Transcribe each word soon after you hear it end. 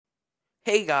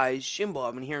Hey guys,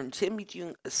 Jimboevan here, and today I'm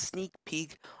doing a sneak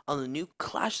peek on the new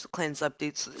Clash of Clans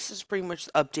update. So this is pretty much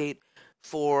the update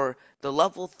for the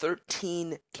level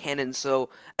 13 cannon. So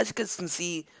as you guys can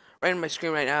see right on my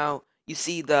screen right now, you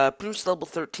see the pretty much level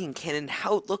 13 cannon.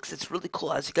 How it looks, it's really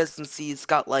cool. As you guys can see, it's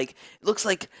got like, it looks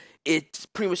like it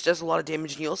pretty much does a lot of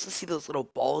damage, and you also see those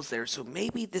little balls there. So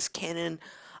maybe this cannon,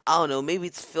 I don't know, maybe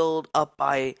it's filled up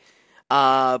by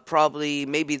probably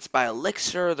maybe it's by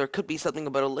elixir. There could be something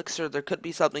about elixir. There could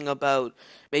be something about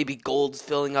maybe gold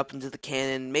filling up into the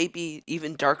cannon. Maybe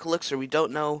even dark elixir. We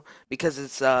don't know because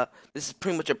this is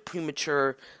pretty much a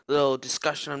premature little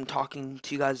discussion I'm talking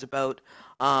to you guys about.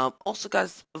 Also,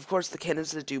 guys, of course, the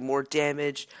cannons that do more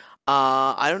damage.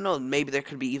 I don't know. Maybe there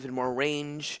could be even more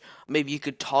range. Maybe you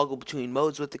could toggle between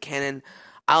modes with the cannon.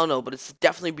 I don't know, but it's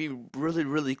definitely be really,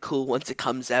 really cool once it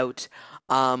comes out.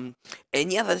 Um,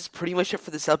 and yeah, that's pretty much it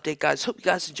for this update, guys. Hope you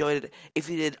guys enjoyed it. If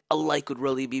you did, a like would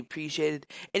really be appreciated.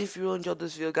 And if you really enjoyed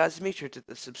this video, guys, make sure to hit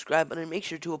the subscribe button and make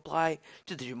sure to apply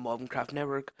to the Jimboevan.minecraft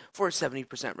network for a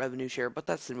 70% revenue share. But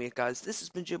that's the me, guys. This has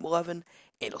been Jim11,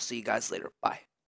 and I'll see you guys later. Bye.